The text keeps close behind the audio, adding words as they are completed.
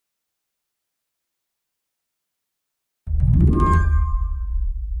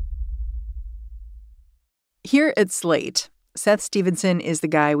Here at Slate, Seth Stevenson is the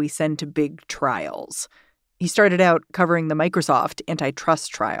guy we send to big trials. He started out covering the Microsoft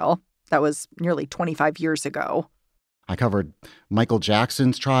antitrust trial. That was nearly 25 years ago. I covered Michael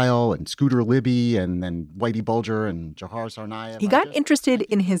Jackson's trial and Scooter Libby and then Whitey Bulger and Johar Tsarnaev. He got interested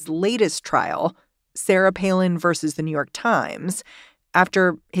in his latest trial, Sarah Palin versus the New York Times,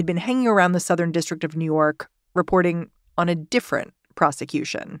 after he'd been hanging around the Southern District of New York reporting on a different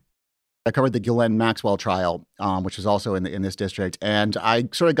prosecution. I covered the Ghislaine Maxwell trial, which was also in this district. And I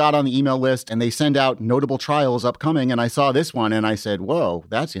sort of got on the email list and they send out notable trials upcoming. And I saw this one and I said, whoa,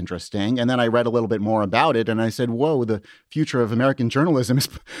 that's interesting. And then I read a little bit more about it. And I said, whoa, the future of American journalism is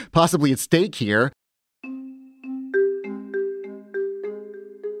possibly at stake here.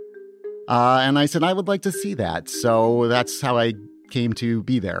 And I said, I would like to see that. So that's how I came to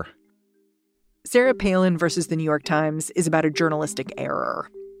be there. Sarah Palin versus the New York Times is about a journalistic error.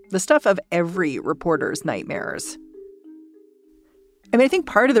 The stuff of every reporter's nightmares. I mean, I think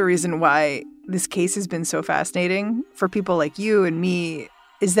part of the reason why this case has been so fascinating for people like you and me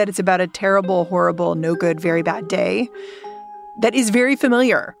is that it's about a terrible, horrible, no good, very bad day that is very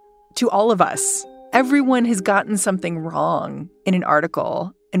familiar to all of us. Everyone has gotten something wrong in an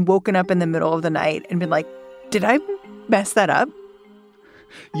article and woken up in the middle of the night and been like, did I mess that up?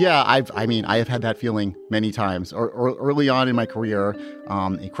 Yeah, I have had that feeling many times. Or early on in my career,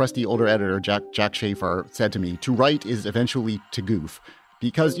 a crusty older editor, Jack Schaefer, said to me, to write is eventually to goof.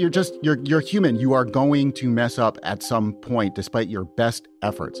 Because you're human. You are going to mess up at some point, despite your best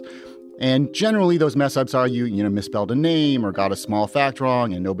efforts. And generally, those mess ups are you misspelled a name or got a small fact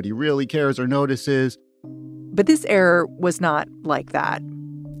wrong and nobody really cares or notices. But this error was not like that.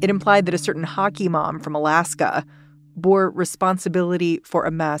 It implied that a certain hockey mom from Alaska bore responsibility for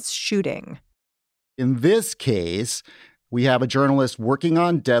a mass shooting. In this case, we have a journalist working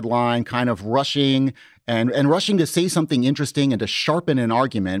on deadline, kind of rushing and rushing to say something interesting and to sharpen an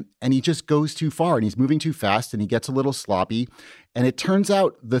argument. And he just goes too far and he's moving too fast and he gets a little sloppy. And it turns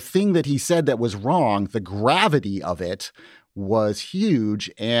out the thing that he said that was wrong, the gravity of it was huge.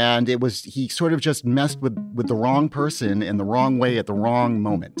 And he sort of just messed with the wrong person in the wrong way at the wrong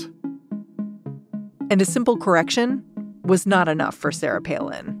moment. And a simple correction was not enough for Sarah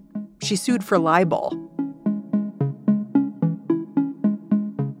Palin. She sued for libel.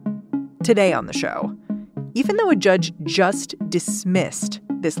 Today on the show, even though a judge just dismissed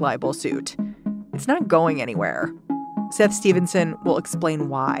this libel suit, it's not going anywhere. Seth Stevenson will explain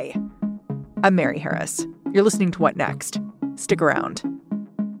why. I'm Mary Harris. You're listening to What Next? Stick around.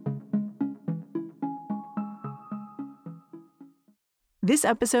 This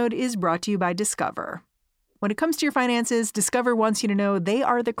episode is brought to you by Discover. When it comes to your finances, Discover wants you to know they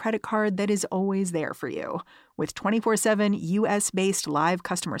are the credit card that is always there for you. With 24/7 U.S.-based live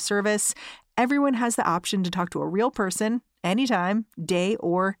customer service, everyone has the option to talk to a real person anytime, day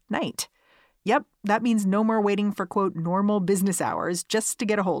or night. Yep, that means no more waiting for, quote, normal business hours just to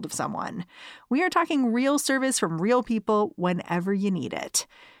get a hold of someone. We are talking real service from real people whenever you need it.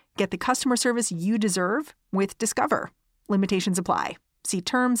 Get the customer service you deserve with Discover. Limitations apply. See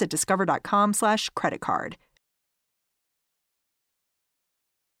terms at discover.com/creditcard.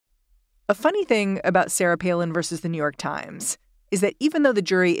 A funny thing about Sarah Palin versus the New York Times is that even though the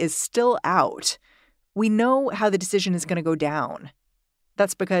jury is still out, we know how the decision is going to go down.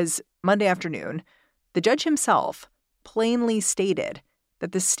 That's because Monday afternoon, the judge himself plainly stated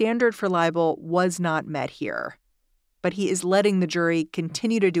that the standard for libel was not met here, but he is letting the jury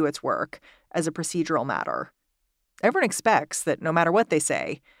continue to do its work as a procedural matter. Everyone expects that no matter what they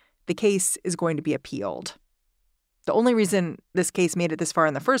say, the case is going to be appealed. The only reason this case made it this far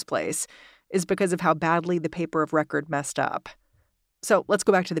in the first place is because of how badly the paper of record messed up. So let's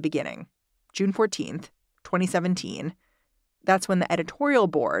go back to the beginning. June 14th, 2017. That's when the editorial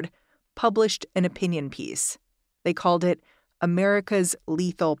board published an opinion piece. They called it America's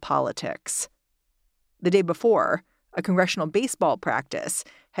Lethal Politics. The day before, a congressional baseball practice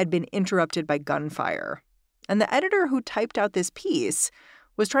had been interrupted by gunfire. And the editor who typed out this piece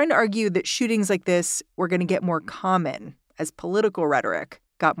was trying to argue that shootings like this were going to get more common as political rhetoric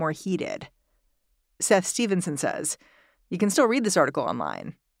got more heated. Seth Stevenson says, you can still read this article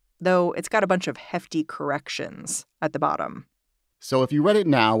online, though it's got a bunch of hefty corrections at the bottom. So if you read it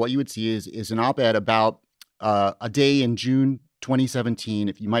now, what you would see is an op-ed about a day in June 2017.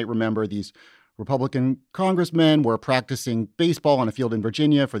 If you might remember, these Republican congressmen were practicing baseball on a field in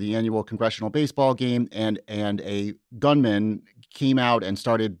Virginia for the annual congressional baseball game, and a gunman came out and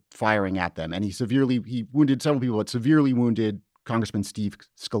started firing at them. And he wounded several people, but severely wounded a Congressman Steve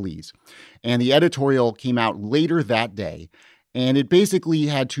Scalise. And the editorial came out later that day, and it basically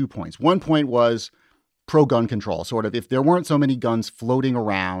had 2 points. One point was pro-gun control, sort of if there weren't so many guns floating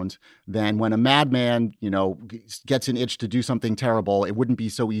around, then when a madman, gets an itch to do something terrible, it wouldn't be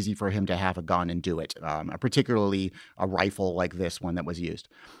so easy for him to have a gun and do it, particularly a rifle like this one that was used.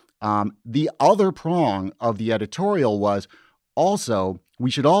 The other prong of the editorial was also we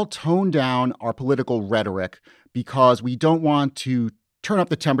should all tone down our political rhetoric because we don't want to turn up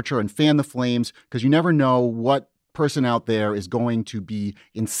the temperature and fan the flames because you never know what person out there is going to be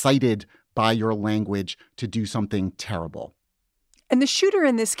incited by your language to do something terrible. And the shooter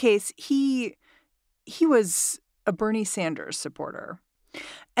in this case, he was a Bernie Sanders supporter.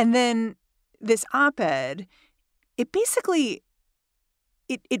 And then this op-ed, it basically,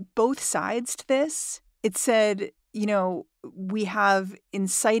 it both sides to this. It said, we have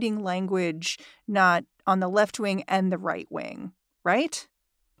inciting language not on the left wing and the right wing, right?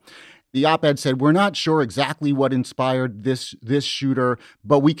 The op-ed said, we're not sure exactly what inspired this shooter,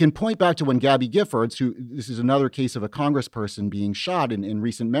 but we can point back to when Gabby Giffords, this is another case of a congressperson being shot in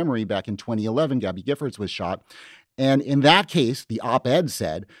recent memory. Back in 2011, Gabby Giffords was shot. And in that case, the op-ed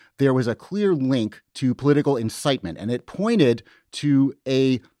said there was a clear link to political incitement, and it pointed to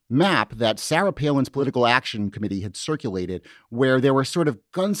a map that Sarah Palin's Political Action Committee had circulated where there were sort of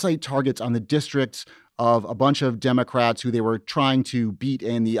gun sight targets on the districts of a bunch of Democrats who they were trying to beat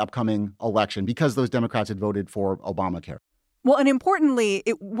in the upcoming election because those Democrats had voted for Obamacare. Well, and importantly,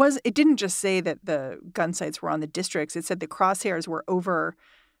 it didn't just say that the gun sites were on the districts. It said the crosshairs were over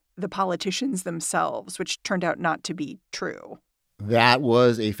the politicians themselves, which turned out not to be true. That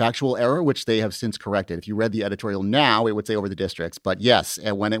was a factual error, which they have since corrected. If you read the editorial now, it would say over the districts. But yes,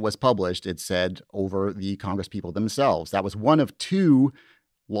 when it was published, it said over the congresspeople themselves. That was one of two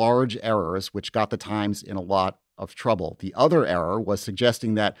large errors, which got the Times in a lot of trouble. The other error was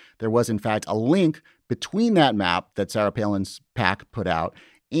suggesting that there was, in fact, a link between that map that Sarah Palin's PAC put out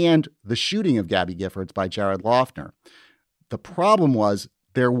and the shooting of Gabby Giffords by Jared Loughner. The problem was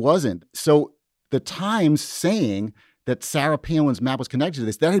there wasn't. So the Times saying that Sarah Palin's map was connected to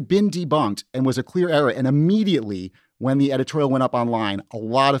this, that had been debunked and was a clear error. And immediately when the editorial went up online, a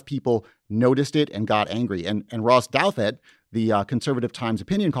lot of people noticed it and got angry. And Ross Douthat, the conservative Times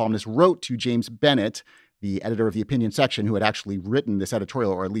opinion columnist, wrote to James Bennett, the editor of the opinion section, who had actually written this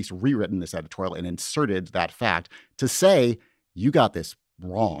editorial, or at least rewritten this editorial and inserted that fact, to say, you got this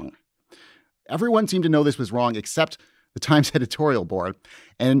wrong. Everyone seemed to know this was wrong except the Times editorial board.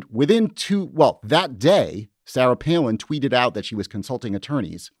 And that day, Sarah Palin tweeted out that she was consulting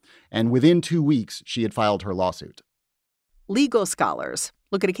attorneys. And within 2 weeks, she had filed her lawsuit. Legal scholars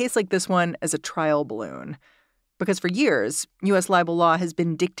look at a case like this one as a trial balloon. Because for years, U.S. libel law has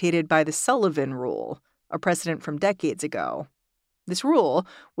been dictated by the Sullivan Rule, a precedent from decades ago. This rule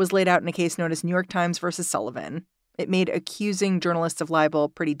was laid out in a case known as New York Times versus Sullivan. It made accusing journalists of libel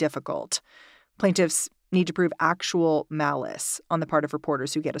pretty difficult. Plaintiffs need to prove actual malice on the part of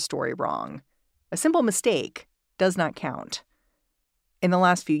reporters who get a story wrong. A simple mistake does not count. In the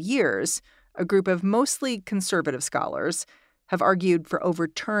last few years, a group of mostly conservative scholars have argued for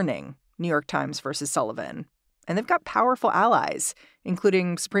overturning New York Times versus Sullivan. And they've got powerful allies,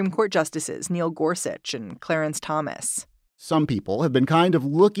 including Supreme Court Justices Neil Gorsuch and Clarence Thomas. Some people have been kind of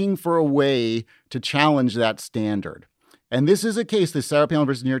looking for a way to challenge that standard. And this is a case, this Sarah Palin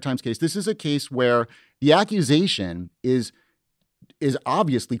versus New York Times case, this is a case where the accusation is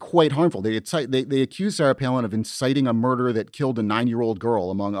obviously quite harmful. They accuse Sarah Palin of inciting a murder that killed a 9-year-old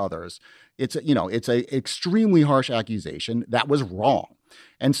girl, among others. It's a extremely harsh accusation that was wrong.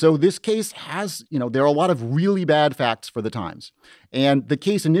 And so this case has, there are a lot of really bad facts for the Times. And the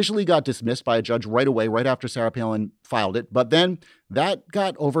case initially got dismissed by a judge right away, right after Sarah Palin filed it. But then that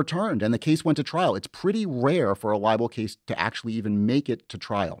got overturned and the case went to trial. It's pretty rare for a libel case to actually even make it to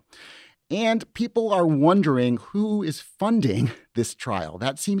trial. And people are wondering who is funding this trial.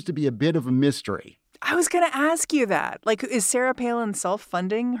 That seems to be a bit of a mystery. I was going to ask you that. Like, is Sarah Palin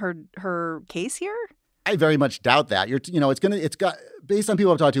self-funding her case here? I very much doubt that. Based on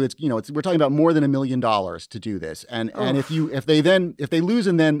people I've talked to, we're talking about more than $1 million to do this. And if they lose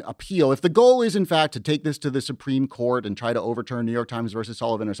and then appeal, if the goal is in fact to take this to the Supreme Court and try to overturn New York Times versus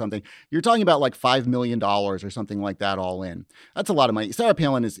Sullivan or something, you're talking about like $5 million or something like that all in. That's a lot of money. Sarah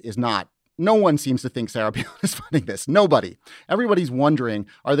Palin is not. No one seems to think Sarah Palin is funding this. Nobody. Everybody's wondering,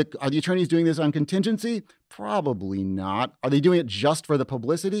 are the attorneys doing this on contingency? Probably not. Are they doing it just for the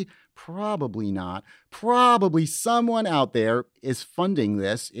publicity? Probably not. Probably someone out there is funding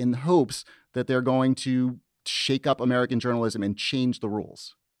this in hopes that they're going to shake up American journalism and change the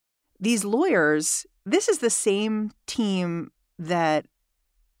rules. These lawyers, this is the same team that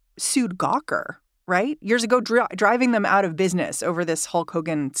sued Gawker, right? Years ago, driving them out of business over this Hulk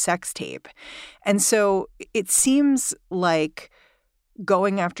Hogan sex tape. And so it seems like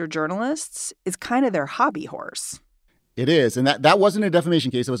going after journalists is kind of their hobby horse. It is. And that wasn't a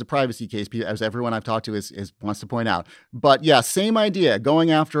defamation case. It was a privacy case, as everyone I've talked to is wants to point out. But yeah, same idea, going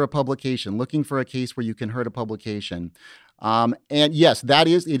after a publication, looking for a case where you can hurt a publication. And yes,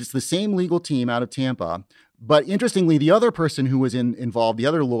 it's the same legal team out of Tampa. But interestingly, the other person who was involved, the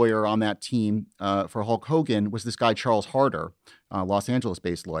other lawyer on that team for Hulk Hogan, was this guy, Charles Harder, Los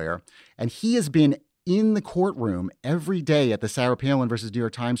Angeles-based lawyer. And he has been in the courtroom every day at the Sarah Palin versus New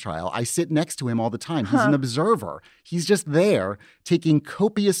York Times trial. I sit next to him all the time. He's an observer. He's just there taking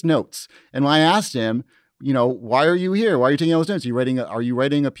copious notes. And when I asked him, why are you here? Why are you taking all those notes? Are you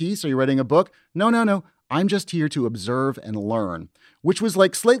writing a piece? Are you writing a book? No. I'm just here to observe and learn, which was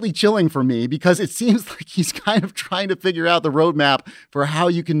like slightly chilling for me because it seems like he's kind of trying to figure out the roadmap for how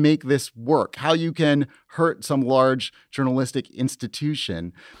you can make this work, how you can hurt some large journalistic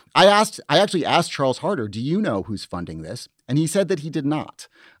institution. I actually asked Charles Harder, do you know who's funding this? And he said that he did not.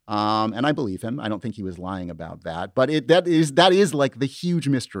 And I believe him. I don't think he was lying about that. But that is like the huge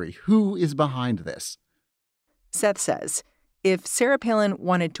mystery. Who is behind this? Seth says, if Sarah Palin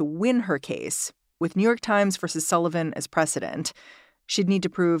wanted to win her case, with New York Times versus Sullivan as precedent, she'd need to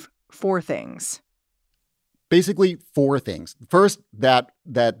prove 4 things. Basically, 4 things. First, that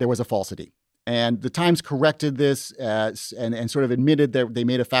there was a falsity. And the Times corrected this and sort of admitted that they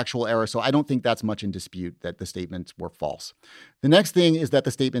made a factual error. So I don't think that's much in dispute that the statements were false. The next thing is that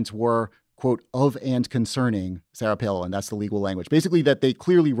the statements were, quote, of and concerning Sarah Palin. That's the legal language. Basically, that they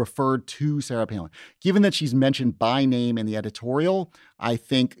clearly referred to Sarah Palin. Given that she's mentioned by name in the editorial, I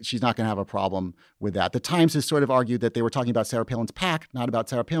think she's not going to have a problem with that. The Times has sort of argued that they were talking about Sarah Palin's PAC, not about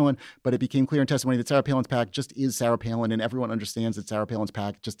Sarah Palin, but it became clear in testimony that Sarah Palin's PAC just is Sarah Palin, and everyone understands that Sarah Palin's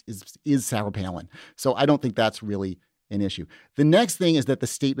PAC just is Sarah Palin. So I don't think that's really an issue. The next thing is that the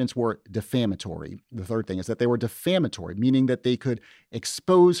statements were defamatory. The third thing is that they were defamatory, meaning that they could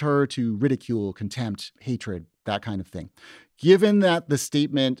expose her to ridicule, contempt, hatred, that kind of thing. Given that the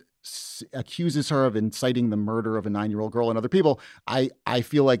statement accuses her of inciting the murder of a 9-year-old girl and other people, I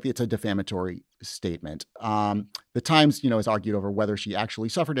feel like it's a defamatory statement. The Times, has argued over whether she actually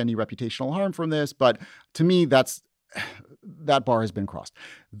suffered any reputational harm from this, but to me, that bar has been crossed.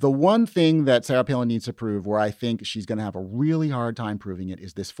 The one thing that Sarah Palin needs to prove, where I think she's going to have a really hard time proving it,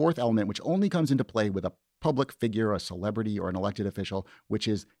 is this 4th element, which only comes into play with a public figure, a celebrity, or an elected official, which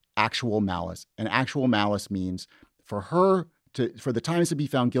is actual malice. And actual malice means for the Times to be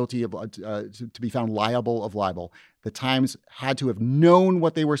found guilty of, to be found liable of libel, the Times had to have known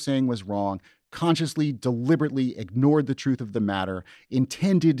what they were saying was wrong, consciously, deliberately ignored the truth of the matter,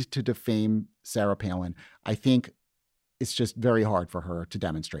 intended to defame Sarah Palin. I think it's just very hard for her to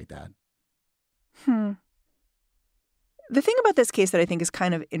demonstrate that. The thing about this case that I think is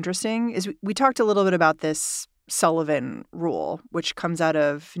kind of interesting is we talked a little bit about this Sullivan rule, which comes out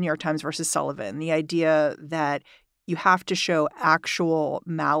of New York Times versus Sullivan, the idea that you have to show actual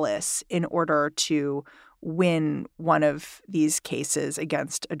malice in order to win one of these cases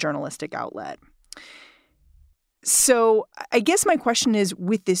against a journalistic outlet. So I guess my question is,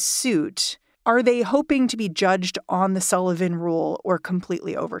 with this suit, are they hoping to be judged on the Sullivan rule or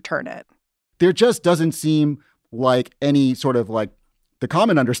completely overturn it? There just doesn't seem like any sort of like the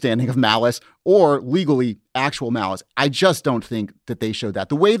common understanding of malice or legally actual malice. I just don't think that they showed that.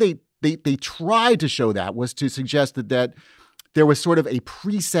 The way they tried to show that was to suggest that there was sort of a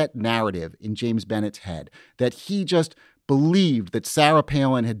preset narrative in James Bennett's head, that he just believed that Sarah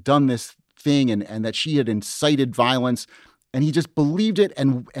Palin had done this thing and that she had incited violence. And he just believed it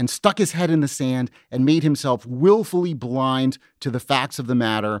and stuck his head in the sand and made himself willfully blind to the facts of the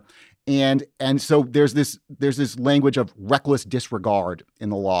matter. And so there's this language of reckless disregard in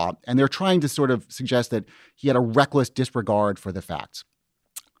the law. And they're trying to sort of suggest that he had a reckless disregard for the facts.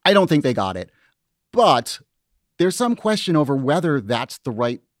 I don't think they got it. But there's some question over whether that's the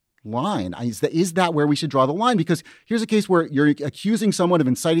right line. Is that where we should draw the line? Because here's a case where you're accusing someone of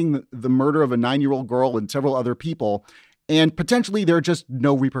inciting the murder of a 9-year-old girl and several other people, and potentially there are just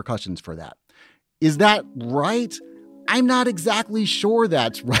no repercussions for that. Is that right? I'm not exactly sure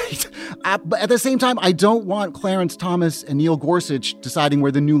that's right. But at the same time, I don't want Clarence Thomas and Neil Gorsuch deciding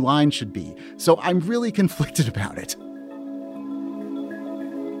where the new line should be. So I'm really conflicted about it.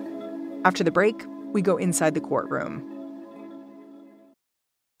 After the break, we go inside the courtroom.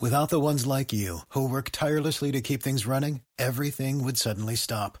 Without the ones like you, who work tirelessly to keep things running, everything would suddenly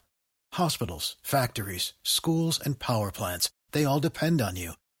stop. Hospitals, factories, schools, and power plants, they all depend on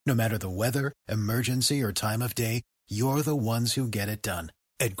you. No matter the weather, emergency, or time of day, you're the ones who get it done.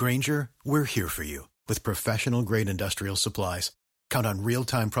 At Grainger, we're here for you with professional-grade industrial supplies. Count on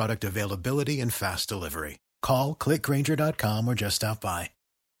real-time product availability and fast delivery. Call, click Grainger.com, or just stop by.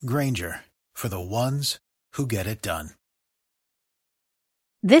 Grainger, for the ones who get it done.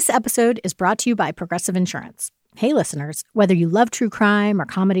 This episode is brought to you by Progressive Insurance. Hey, listeners, whether you love true crime or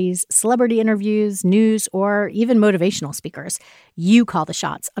comedies, celebrity interviews, news, or even motivational speakers, you call the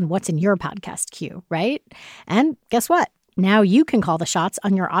shots on what's in your podcast queue, right? And guess what? Now you can call the shots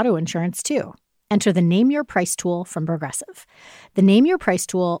on your auto insurance, too. Enter the Name Your Price tool from Progressive. The Name Your Price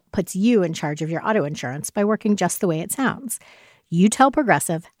tool puts you in charge of your auto insurance by working just the way it sounds. You tell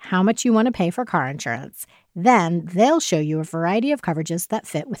Progressive how much you want to pay for car insurance. Then they'll show you a variety of coverages that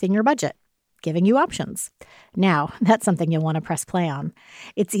fit within your budget, giving you options. Now, that's something you'll want to press play on.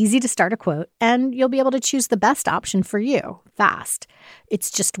 It's easy to start a quote, and you'll be able to choose the best option for you fast. It's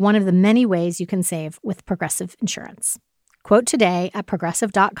just one of the many ways you can save with Progressive Insurance. Quote today at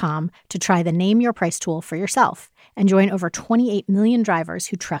Progressive.com to try the Name Your Price tool for yourself and join over 28 million drivers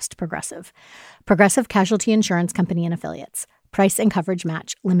who trust Progressive. Progressive Casualty Insurance Company and Affiliates. Price and coverage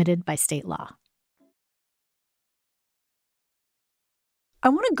match limited by state law. I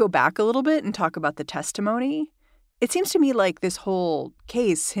want to go back a little bit and talk about the testimony. It seems to me like this whole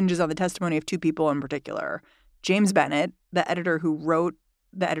case hinges on the testimony of two people in particular. James Bennett, the editor who wrote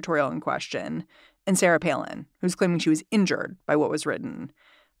the editorial in question, and Sarah Palin, who's claiming she was injured by what was written.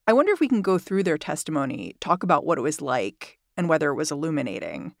 I wonder if we can go through their testimony, talk about what it was like, and whether it was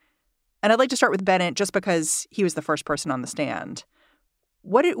illuminating. And I'd like to start with Bennett just because he was the first person on the stand.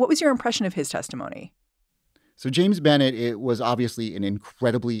 What was your impression of his testimony? So James Bennett, it was obviously an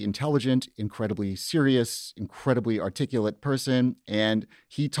incredibly intelligent, incredibly serious, incredibly articulate person. And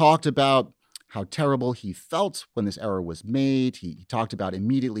he talked about how terrible he felt when this error was made. He talked about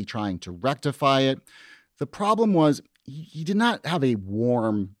immediately trying to rectify it. The problem was he did not have a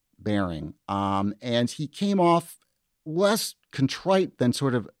warm bearing, and he came off less contrite than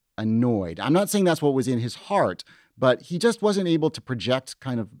sort of annoyed. I'm not saying that's what was in his heart, but he just wasn't able to project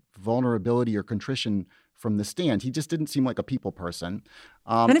kind of vulnerability or contrition from the stand. He just didn't seem like a people person.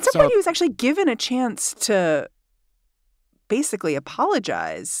 And at some point, he was actually given a chance to basically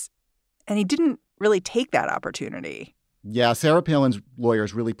apologize, and he didn't really take that opportunity. Yeah, Sarah Palin's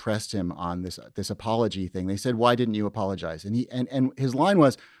lawyers really pressed him on this apology thing. They said, "Why didn't you apologize?" And his line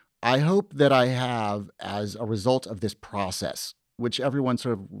was, "I hope that I have as a result of this process," which everyone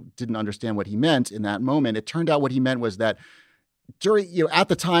sort of didn't understand what he meant in that moment. It turned out what he meant was that at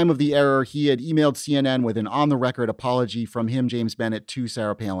the time of the error, he had emailed CNN with an on-the-record apology from him, James Bennett, to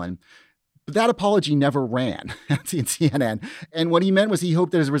Sarah Palin. But that apology never ran in CNN. And what he meant was he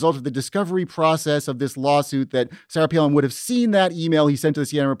hoped that as a result of the discovery process of this lawsuit that Sarah Palin would have seen that email he sent to the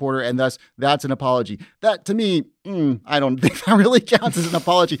CNN reporter, and thus that's an apology. That, to me, I don't think that really counts as an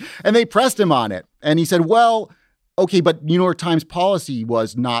apology. And they pressed him on it. And he said, well, okay, but New York Times policy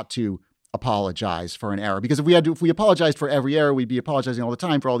was not to apologize for an error, because if we apologized for every error, we'd be apologizing all the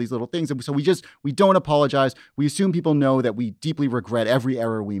time for all these little things. And so we don't apologize. We assume people know that we deeply regret every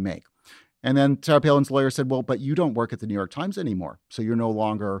error we make. And then Sarah Palin's lawyer said, well, but you don't work at the New York Times anymore, so you're no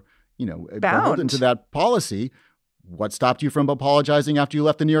longer, bound into that policy. What stopped you from apologizing after you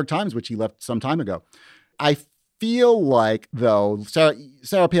left the New York Times, which he left some time ago? I feel like, though,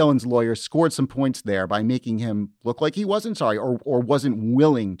 Sarah Palin's lawyer scored some points there by making him look like he wasn't sorry or wasn't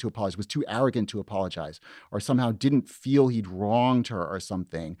willing to apologize, was too arrogant to apologize, or somehow didn't feel he'd wronged her or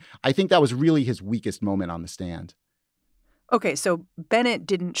something. I think that was really his weakest moment on the stand. Okay, so Bennett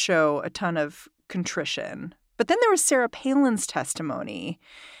didn't show a ton of contrition. But then there was Sarah Palin's testimony,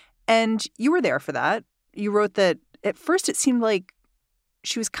 and you were there for that. You wrote that at first it seemed like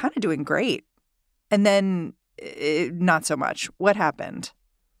she was kind of doing great, and then not so much. What happened?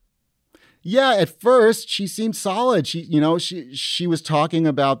 Yeah, at first she seemed solid. She was talking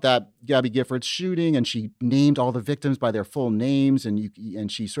about that Gabby Giffords shooting, and she named all the victims by their full names, and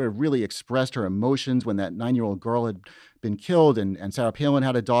she sort of really expressed her emotions when that 9-year-old girl had been killed, and Sarah Palin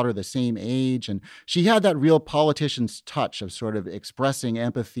had a daughter the same age, and she had that real politician's touch of sort of expressing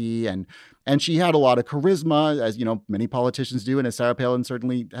empathy, and she had a lot of charisma, as many politicians do, and as Sarah Palin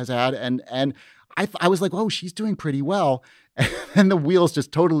certainly has had, and I was like, oh, she's doing pretty well. And the wheels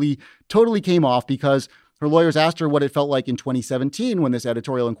just totally came off, because her lawyers asked her what it felt like in 2017 when this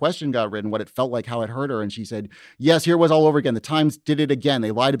editorial in question got written, what it felt like, how it hurt her. And she said, yes, here it was all over again. The Times did it again.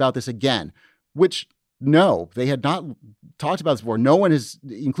 They lied about this again, which no, they had not talked about this before. No one is,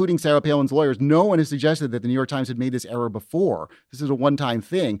 including Sarah Palin's lawyers, no one has suggested that the New York Times had made this error before. This is a one-time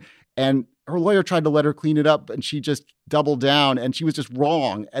thing. And her lawyer tried to let her clean it up, and she just doubled down, and she was just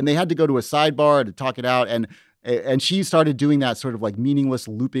wrong. And they had to go to a sidebar to talk it out. And And she started doing that sort of like meaningless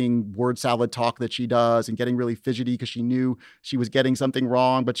looping word salad talk that she does and getting really fidgety because she knew she was getting something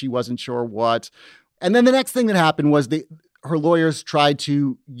wrong, but she wasn't sure what. And then the next thing that happened was her lawyers tried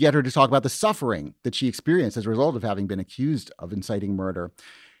to get her to talk about the suffering that she experienced as a result of having been accused of inciting murder.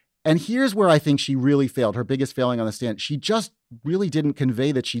 And here's where I think she really failed. Her biggest failing on the stand, she just really didn't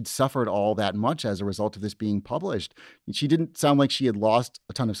convey that she'd suffered all that much as a result of this being published. She didn't sound like she had lost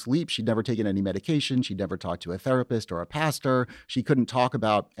a ton of sleep. She'd never taken any medication. She'd never talked to a therapist or a pastor. She couldn't talk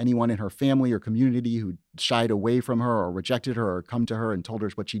about anyone in her family or community who shied away from her or rejected her or come to her and told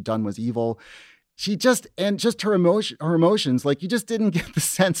her what she'd done was evil. Her emotions, like you just didn't get the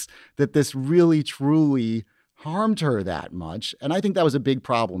sense that this really, truly harmed her that much. And I think that was a big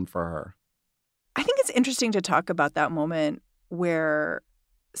problem for her. I think it's interesting to talk about that moment where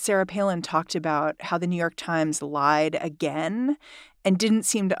Sarah Palin talked about how the New York Times lied again and didn't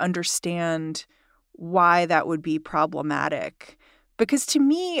seem to understand why that would be problematic. Because to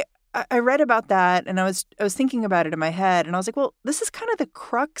me, I read about that and I was thinking about it in my head and I was like, well, this is kind of the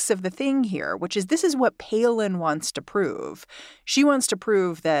crux of the thing here, which is this is what Palin wants to prove. She wants to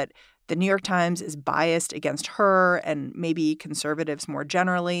prove that the New York Times is biased against her and maybe conservatives more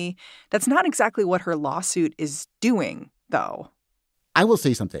generally. That's not exactly what her lawsuit is doing, though. I will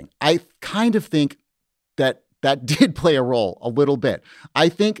say something. I kind of think that did play a role a little bit. I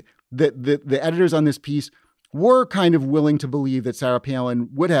think that the editors on this piece were kind of willing to believe that Sarah Palin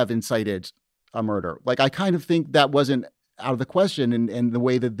would have incited a murder. Like, I kind of think that wasn't out of the question in the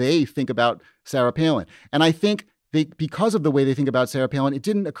way that they think about Sarah Palin. And I think because of the way they think about Sarah Palin, it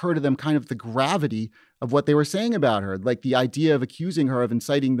didn't occur to them kind of the gravity of what they were saying about her. Like the idea of accusing her of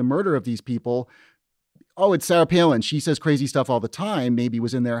inciting the murder of these people. Oh, it's Sarah Palin. She says crazy stuff all the time, maybe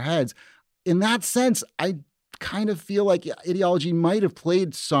was in their heads. In that sense, I kind of feel like ideology might have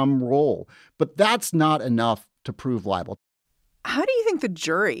played some role, but that's not enough to prove libel. How do you think the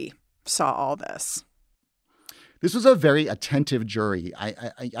jury saw all this? This was a very attentive jury.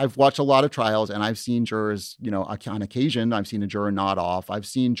 I've watched a lot of trials and I've seen jurors, on occasion, I've seen a juror nod off. I've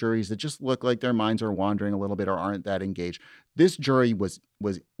seen juries that just look like their minds are wandering a little bit or aren't that engaged. This jury was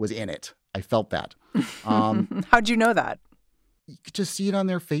in it. I felt that. How'd you know that? You could just see it on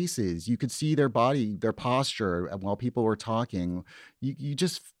their faces. You could see their body, their posture while people were talking. You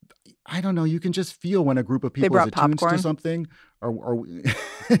just, I don't know, you can just feel when a group of people is attuned to something. Or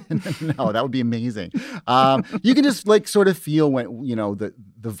no, that would be amazing. You can just sort of feel when,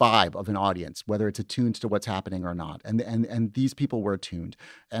 the vibe of an audience, whether it's attuned to what's happening or not. And these people were attuned.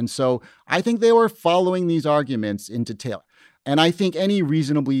 And so I think they were following these arguments in detail. And I think any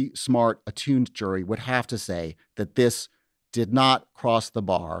reasonably smart, attuned jury would have to say that this did not cross the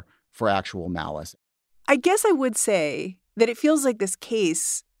bar for actual malice. I guess I would say that it feels like this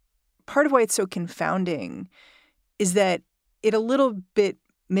case, part of why it's so confounding is that it a little bit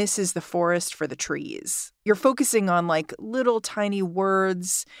misses the forest for the trees. You're focusing on little tiny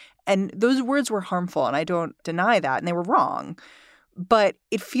words, and those words were harmful, and I don't deny that, and they were wrong. But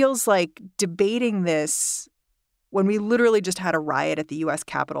it feels like debating this when we literally just had a riot at the U.S.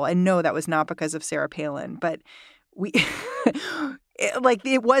 Capitol. And no, that was not because of Sarah Palin, but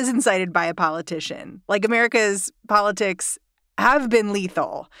it was incited by a politician. America's politics have been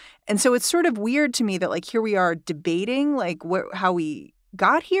lethal. And so it's sort of weird to me that here we are debating how we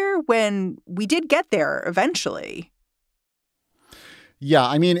got here when we did get there eventually. Yeah,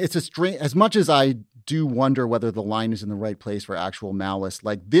 I mean, it's a strange, as much as I do wonder whether the line is in the right place for actual malice,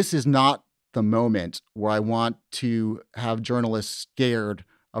 this is not the moment where I want to have journalists scared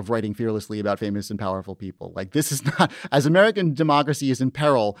of writing fearlessly about famous and powerful people. This is not, as American democracy is in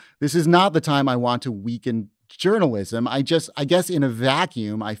peril, this is not the time I want to weaken journalism. I guess in a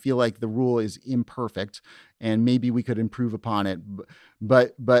vacuum, I feel like the rule is imperfect and maybe we could improve upon it.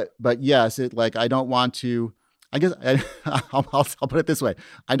 But yes, I don't want to, I'll put it this way.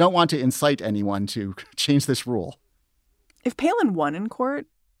 I don't want to incite anyone to change this rule. If Palin won in court,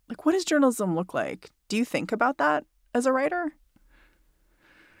 what does journalism look like? Do you think about that as a writer?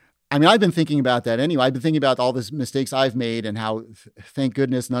 I mean, I've been thinking about that anyway. I've been thinking about all the mistakes I've made and how, thank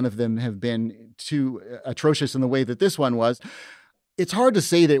goodness, none of them have been too atrocious in the way that this one was. It's hard to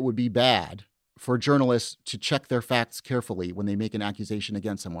say that it would be bad for journalists to check their facts carefully when they make an accusation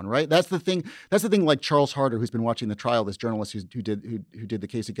against someone, right? That's the thing. Like Charles Harder, who's been watching the trial, this journalist who did the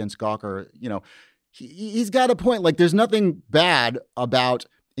case against Gawker. He's got a point. There's nothing bad about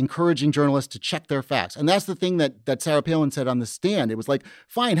encouraging journalists to check their facts. And that's the thing that Sarah Palin said on the stand. It was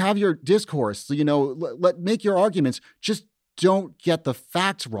fine, have your discourse, make your arguments, just don't get the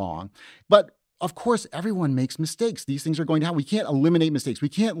facts wrong. But of course, everyone makes mistakes. These things are going to happen. We can't eliminate mistakes. We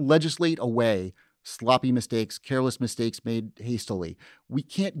can't legislate away sloppy mistakes, careless mistakes made hastily. We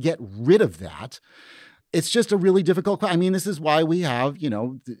can't get rid of that. It's just a really difficult. I mean, this is why we have,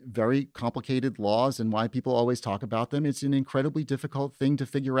 very complicated laws and why people always talk about them. It's an incredibly difficult thing to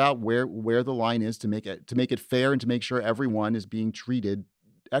figure out where the line is to make it fair and to make sure everyone is being treated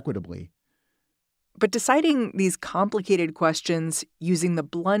equitably. But deciding these complicated questions using the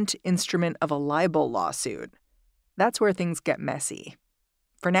blunt instrument of a libel lawsuit, that's where things get messy.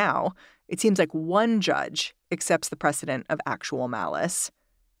 For now, it seems like one judge accepts the precedent of actual malice.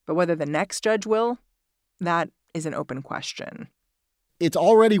 But whether the next judge will, that is an open question. It's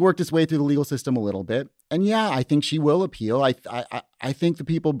already worked its way through the legal system a little bit. And yeah, I think she will appeal. I think the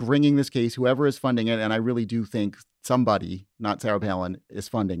people bringing this case, whoever is funding it, and I really do think somebody, not Sarah Palin, is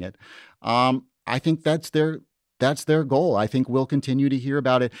funding it. I think that's their goal. I think we'll continue to hear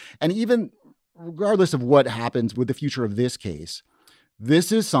about it. And even regardless of what happens with the future of this case,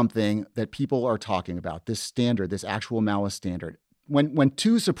 this is something that people are talking about, this standard, this actual malice standard. When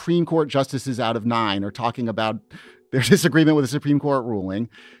 2 Supreme Court justices out of 9 are talking about their disagreement with a Supreme Court ruling,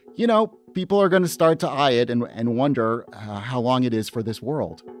 people are going to start to eye it and wonder how long it is for this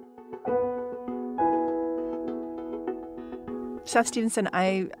world. Seth Stevenson,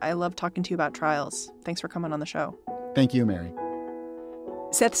 I love talking to you about trials. Thanks for coming on the show. Thank you, Mary.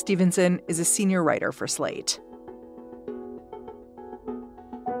 Seth Stevenson is a senior writer for Slate.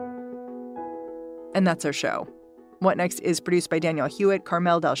 And that's our show. What Next is produced by Danielle Hewitt,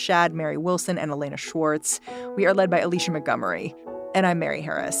 Carmel Delshad, Mary Wilson, and Elena Schwartz. We are led by Alicia Montgomery. And I'm Mary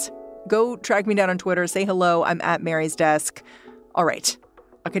Harris. Go track me down on Twitter. Say hello. I'm at Mary's Desk. All right.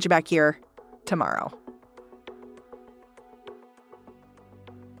 I'll catch you back here tomorrow.